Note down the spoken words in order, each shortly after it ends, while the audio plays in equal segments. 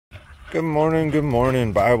Good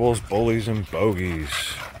morning, Bibles, bullies, and bogeys.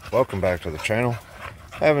 Welcome back to the channel.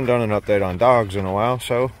 I haven't done an update on dogs in a while,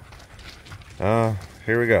 so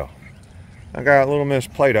here we go. I got little Miss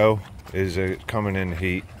Play-Doh is coming in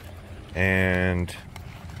heat, and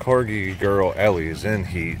Corgi girl Ellie is in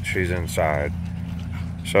heat. She's inside.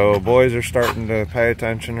 So boys are starting to pay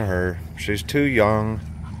attention to her. She's too young.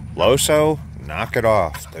 Loso, knock it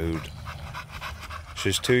off, dude.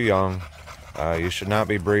 She's too young. You should not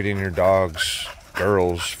be breeding your dogs,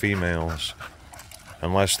 girls, females,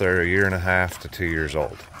 unless they're 1.5 to 2 years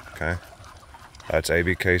old, okay? That's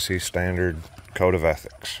ABKC standard code of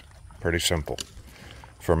ethics. Pretty simple.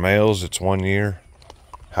 For males, it's 1 year.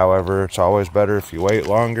 However, it's always better if you wait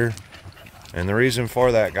longer. And the reason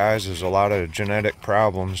for that, guys, is a lot of genetic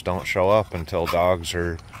problems don't show up until dogs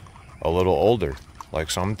are a little older.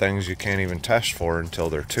 Like some things you can't even test for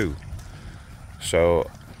until they're 2. So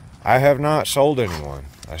I have not sold anyone.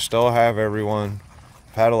 I still have everyone.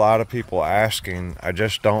 I've had a lot of people asking. I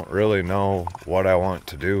just don't really know what I want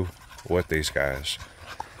to do with these guys.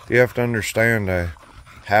 You have to understand, I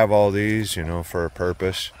have all these, for a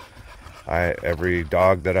purpose. Every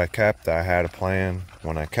dog that I kept, I had a plan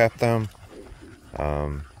when I kept them.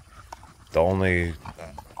 The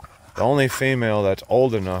only female that's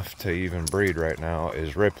old enough to even breed right now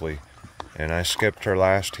is Ripley. And I skipped her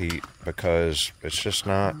last heat because it's just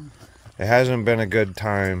not, it hasn't been a good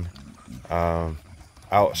time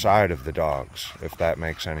outside of the dogs, if that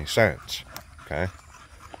makes any sense, okay?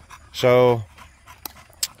 So,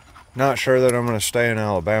 not sure that I'm going to stay in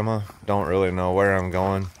Alabama. Don't really know where I'm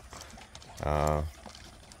going.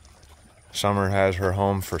 Summer has her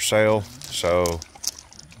home for sale, so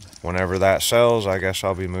whenever that sells, I guess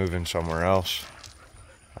I'll be moving somewhere else.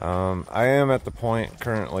 I am at the point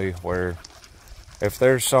currently where if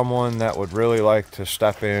there's someone that would really like to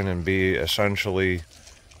step in and be essentially,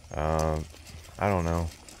 I don't know,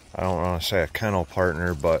 I don't want to say a kennel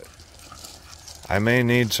partner, but I may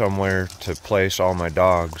need somewhere to place all my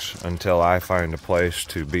dogs until I find a place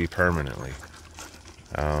to be permanently.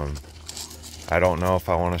 I don't know if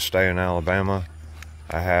I want to stay in Alabama.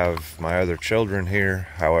 I have my other children here,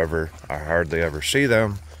 however, I hardly ever see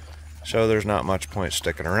them. So there's not much point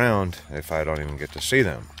sticking around if I don't even get to see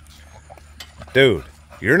them. Dude,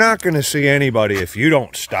 you're not going to see anybody if you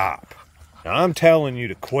don't stop. Now, I'm telling you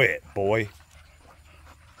to quit, boy.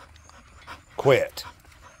 Quit.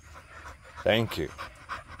 Thank you.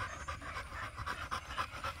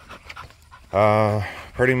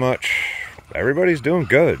 Pretty much everybody's doing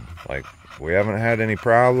good. Like, we haven't had any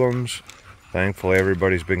problems. Thankfully,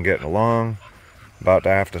 everybody's been getting along. About to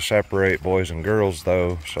have to separate boys and girls,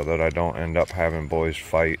 though, so that I don't end up having boys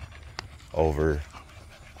fight over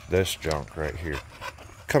this junk right here.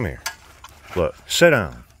 Come here. Look, sit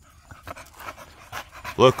down.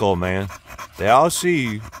 Look, old man, they all see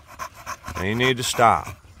you, and you need to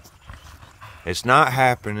stop. It's not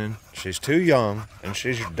happening. She's too young, and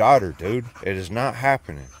she's your daughter, dude. It is not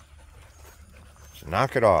happening. So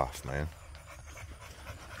knock it off, man.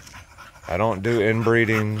 I don't do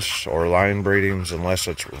inbreedings or line breedings unless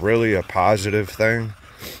it's really a positive thing.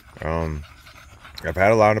 I've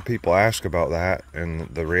had a lot of people ask about that, and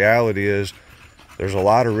the reality is there's a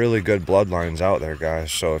lot of really good bloodlines out there,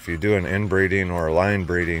 guys. So if you do an inbreeding or a line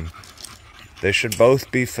breeding, they should both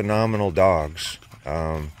be phenomenal dogs.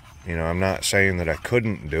 I'm not saying that I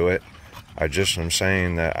couldn't do it. I just am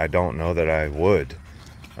saying that I don't know that I would.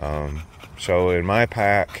 So in my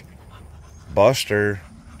pack, Buster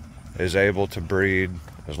is able to breed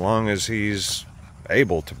as long as he's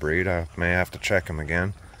able to breed. I may have to check him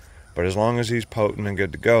again, but as long as he's potent and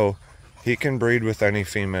good to go, he can breed with any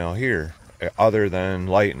female here other than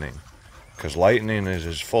Lightning, because Lightning is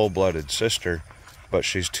his full-blooded sister, but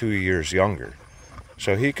she's 2 years younger.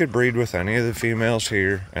 So he could breed with any of the females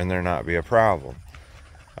here and there not be a problem.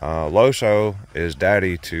 Loso is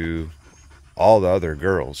daddy to all the other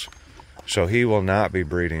girls, so he will not be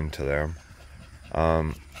breeding to them.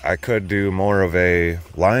 I could do more of a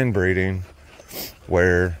line breeding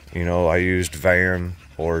where, I used Van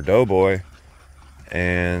or Doughboy,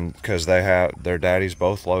 and because they have their daddies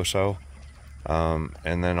both Loso,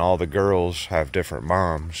 and then all the girls have different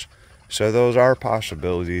moms. So those are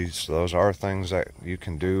possibilities. Those are things that you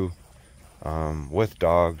can do with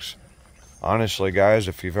dogs. Honestly, guys,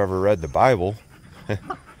 if you've ever read the Bible,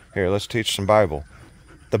 here, let's teach some Bible.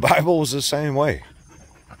 The Bible was the same way.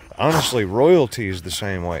 Honestly, royalty is the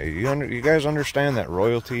same way. You guys understand that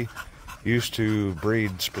royalty used to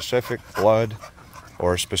breed specific blood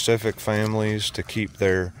or specific families to keep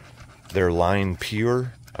their line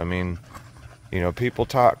pure? I mean, people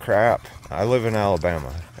talk crap. I live in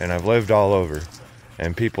Alabama, and I've lived all over.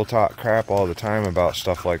 And people talk crap all the time about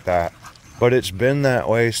stuff like that. But it's been that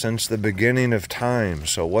way since the beginning of time.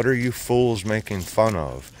 So what are you fools making fun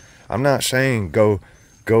of? I'm not saying go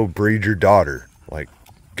breed your daughter. Like,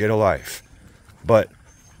 get a life. But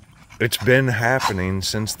it's been happening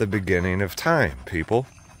since the beginning of time, people.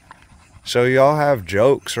 So y'all have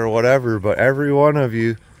jokes or whatever, but every one of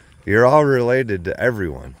you, you're all related to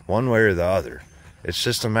everyone, one way or the other. It's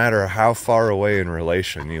just a matter of how far away in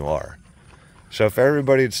relation you are. So if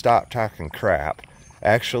everybody'd stop talking crap,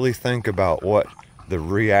 actually think about what the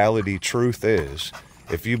reality truth is.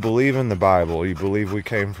 If you believe in the Bible, you believe we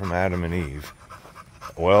came from Adam and Eve.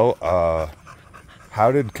 Well,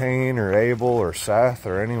 how did Cain or Abel or Seth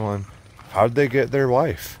or anyone, how did they get their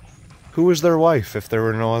wife? Who was their wife if there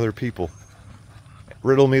were no other people?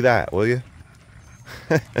 Riddle me that, will you?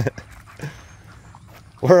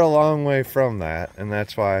 We're a long way from that, and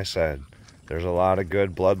that's why I said there's a lot of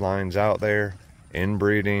good bloodlines out there.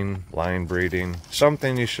 Inbreeding, line breeding,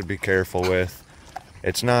 something you should be careful with.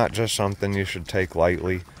 It's not just something you should take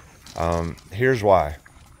lightly. Here's why.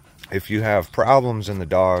 If you have problems in the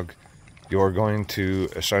dog, you're going to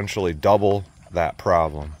essentially double that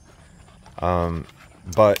problem.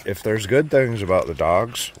 But if there's good things about the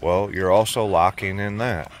dogs, well, you're also locking in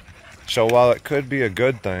that. So while it could be a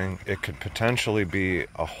good thing, it could potentially be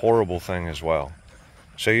a horrible thing as well.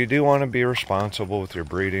 So you do want to be responsible with your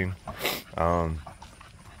breeding.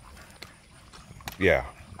 Yeah,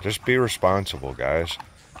 just be responsible, guys.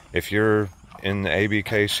 If you're in the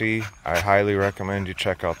ABKC, I highly recommend you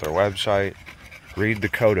check out their website, read the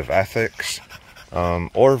code of ethics,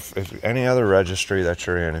 or if any other registry that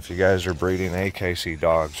you're in. If you guys are breeding AKC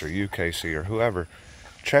dogs or UKC or whoever,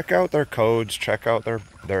 check out their codes, check out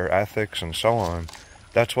their ethics and so on.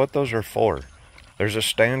 That's what those are for. There's a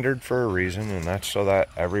standard for a reason, and that's so that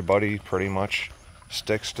everybody pretty much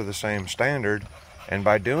sticks to the same standard. And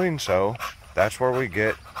by doing so, that's where we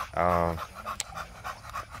get, I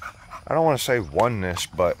don't want to say oneness,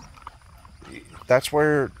 but that's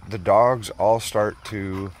where the dogs all start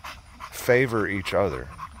to favor each other.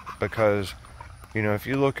 Because, you know, if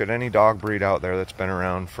you look at any dog breed out there that's been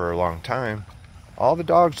around for a long time, all the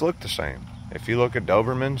dogs look the same. If you look at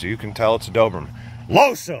Dobermans, you can tell it's a Doberman.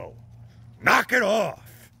 Loso! Knock it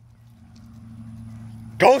off!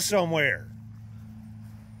 Go somewhere!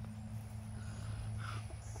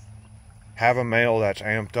 Have a male that's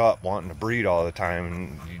amped up wanting to breed all the time,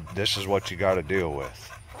 and this is what you got to deal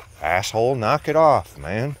with. Asshole, knock it off,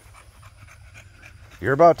 man.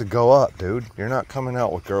 You're about to go up, dude. You're not coming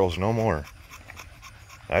out with girls no more.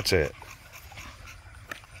 That's it.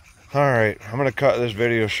 Alright, I'm going to cut this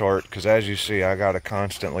video short, because as you see, I got to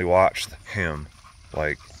constantly watch him.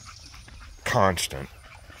 Like, constant.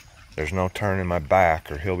 There's no turning my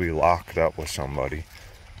back, or he'll be locked up with somebody.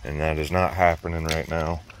 And that is not happening right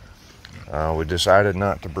now. We decided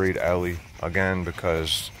not to breed Ellie again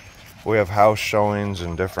because we have house showings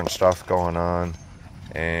and different stuff going on,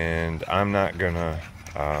 and I'm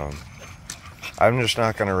just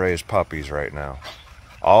not gonna raise puppies right now.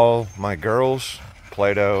 All my girls,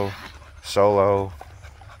 Play-Doh, Solo,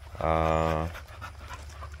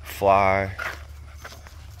 Fly,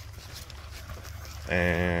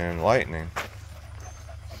 and Lightning,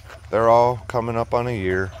 they're all coming up on a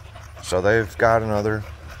year, so they've got another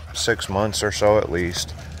 6 months or so at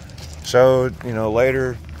least. So, you know,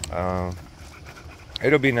 later,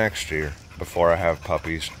 it'll be next year before I have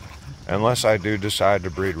puppies, unless I do decide to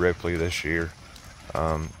breed Ripley this year.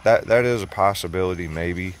 That is a possibility,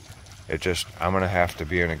 maybe. I'm gonna have to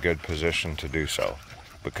be in a good position to do so,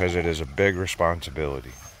 because it is a big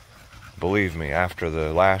responsibility. Believe me, after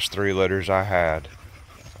the last 3 litters I had,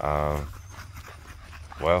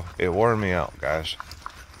 well, it wore me out, guys.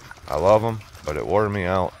 I love them, but it wore me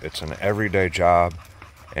out. It's an everyday job,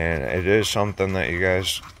 and it is something that you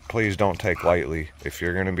guys, please don't take lightly. If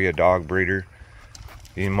you're going to be a dog breeder,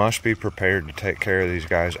 you must be prepared to take care of these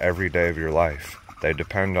guys every day of your life. They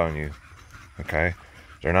depend on you, okay?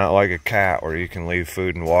 They're not like a cat where you can leave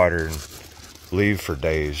food and water and leave for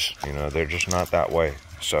days. You know, they're just not that way.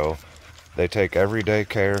 So they take everyday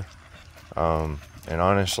care, and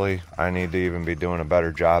honestly, I need to even be doing a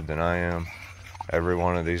better job than I am. Every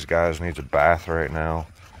one of these guys needs a bath right now.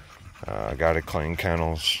 I got to clean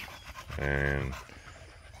kennels, and,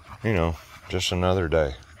 you know, just another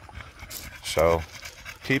day. So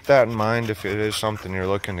keep that in mind if it is something you're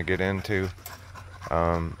looking to get into.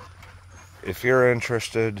 If you're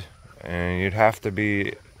interested, and you'd have to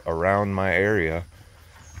be around my area,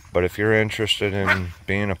 but if you're interested in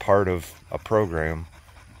being a part of a program,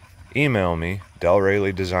 email me,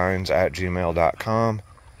 DelRaileyDesigns@gmail.com.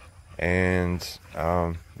 And,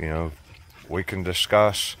 you know, we can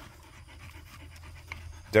discuss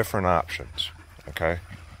different options, okay?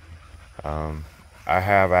 I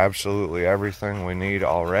have absolutely everything we need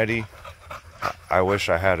already. I wish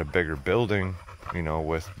I had a bigger building, you know,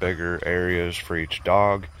 with bigger areas for each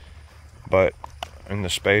dog, but in the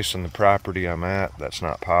space and the property I'm at, that's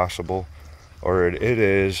not possible. Or it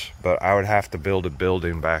is, but I would have to build a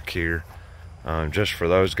building back here just for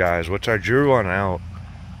those guys, which I drew one out.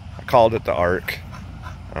 I called it the Ark,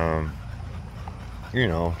 you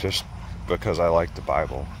know, just because I like the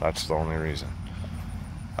Bible. That's the only reason.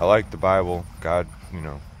 I like the Bible. God, you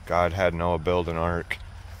know, God had Noah build an ark.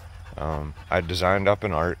 I designed up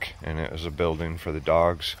an ark, and it was a building for the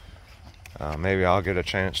dogs. Maybe I'll get a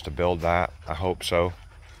chance to build that. I hope so.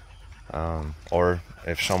 Or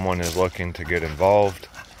if someone is looking to get involved,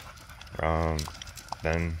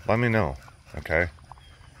 then let me know, okay?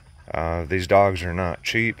 These dogs are not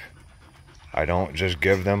cheap. I don't just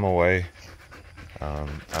give them away.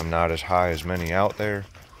 I'm not as high as many out there.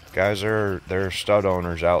 Guys, there are stud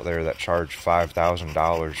owners out there that charge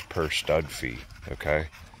 $5,000 per stud fee, okay?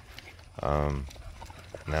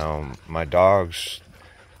 Now, my dogs,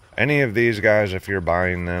 any of these guys, if you're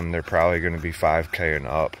buying them, they're probably going to be $5K and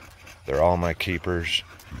up. They're all my keepers.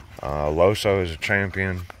 Loso is a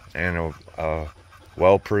champion and a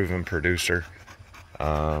well-proven producer.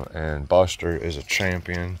 And Buster is a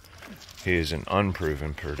champion. He is an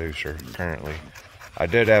unproven producer currently. I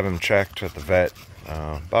did have him checked at the vet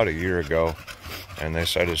about a year ago, and they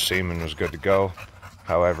said his semen was good to go.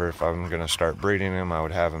 However, if I'm going to start breeding him, I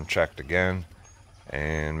would have him checked again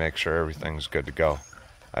and make sure everything's good to go.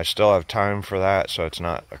 I still have time for that, so it's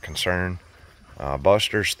not a concern.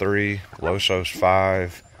 Buster's 3, Loso's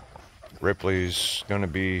 5, Ripley's going to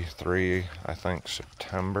be 3, I think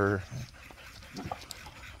September.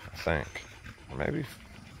 I think. Maybe,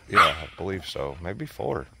 yeah, I believe so. Maybe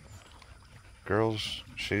 4. Girls,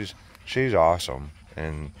 she's awesome,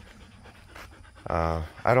 and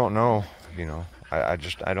I don't know, you know, I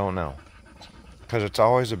don't know, because it's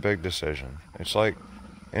always a big decision. It's like,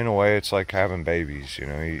 in a way, it's like having babies, you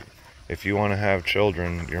know. If you want to have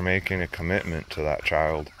children, you're making a commitment to that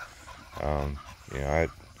child. You know,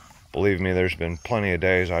 believe me, there's been plenty of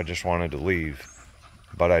days I just wanted to leave,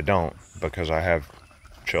 but I don't, because I have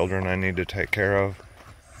children I need to take care of.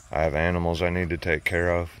 I have animals I need to take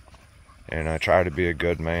care of. And I try to be a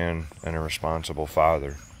good man and a responsible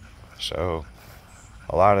father. So,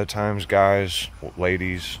 a lot of times, guys,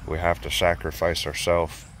 ladies, we have to sacrifice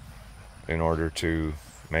ourselves in order to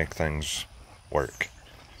make things work.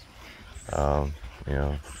 You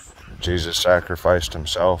know, Jesus sacrificed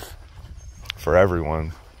himself for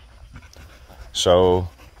everyone. So,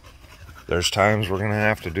 there's times we're going to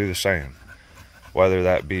have to do the same. Whether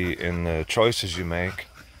that be in the choices you make,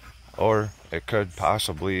 or it could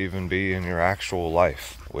possibly even be in your actual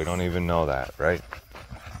life. We don't even know that, right?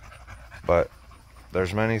 But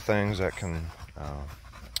there's many things that can,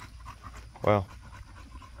 well,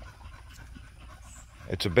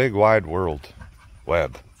 it's a big wide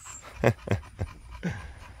web.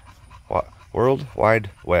 World Wide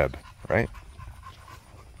Web, right?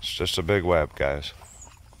 It's just a big web, guys.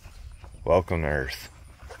 Welcome to Earth.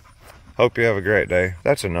 Hope you have a great day.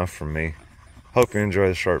 That's enough from me. Hope you enjoy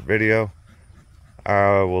the short video.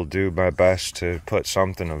 I will do my best to put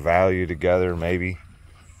something of value together, maybe.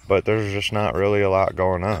 But there's just not really a lot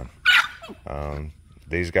going on.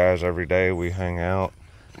 These guys, every day we hang out.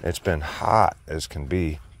 It's been hot as can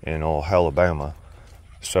be in old Alabama.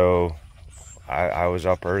 So I was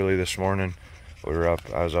up early this morning. I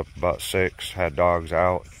was up about 6, had dogs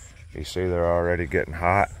out. You see they're already getting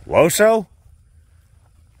hot. Loso?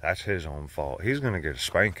 That's his own fault. He's going to get a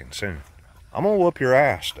spanking soon. I'm going to whoop your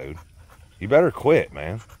ass, dude. You better quit,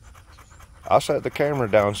 man. I'll set the camera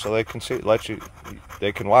down so they can see,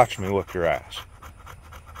 they can watch me whoop your ass.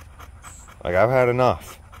 Like, I've had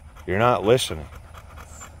enough. You're not listening.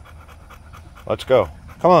 Let's go.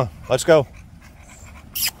 Come on, let's go.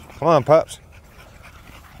 Come on, pups.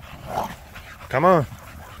 Come on.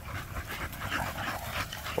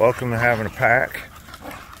 Welcome to having a pack.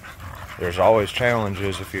 There's always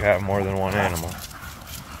challenges if you have more than one animal.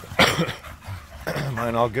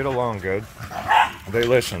 Mine all get along good. They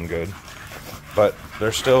listen good. But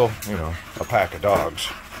they're still, you know, a pack of dogs.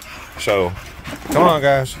 So, come on,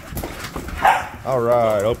 guys. All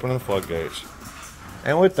right, open the floodgates.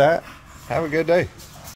 And with that, have a good day.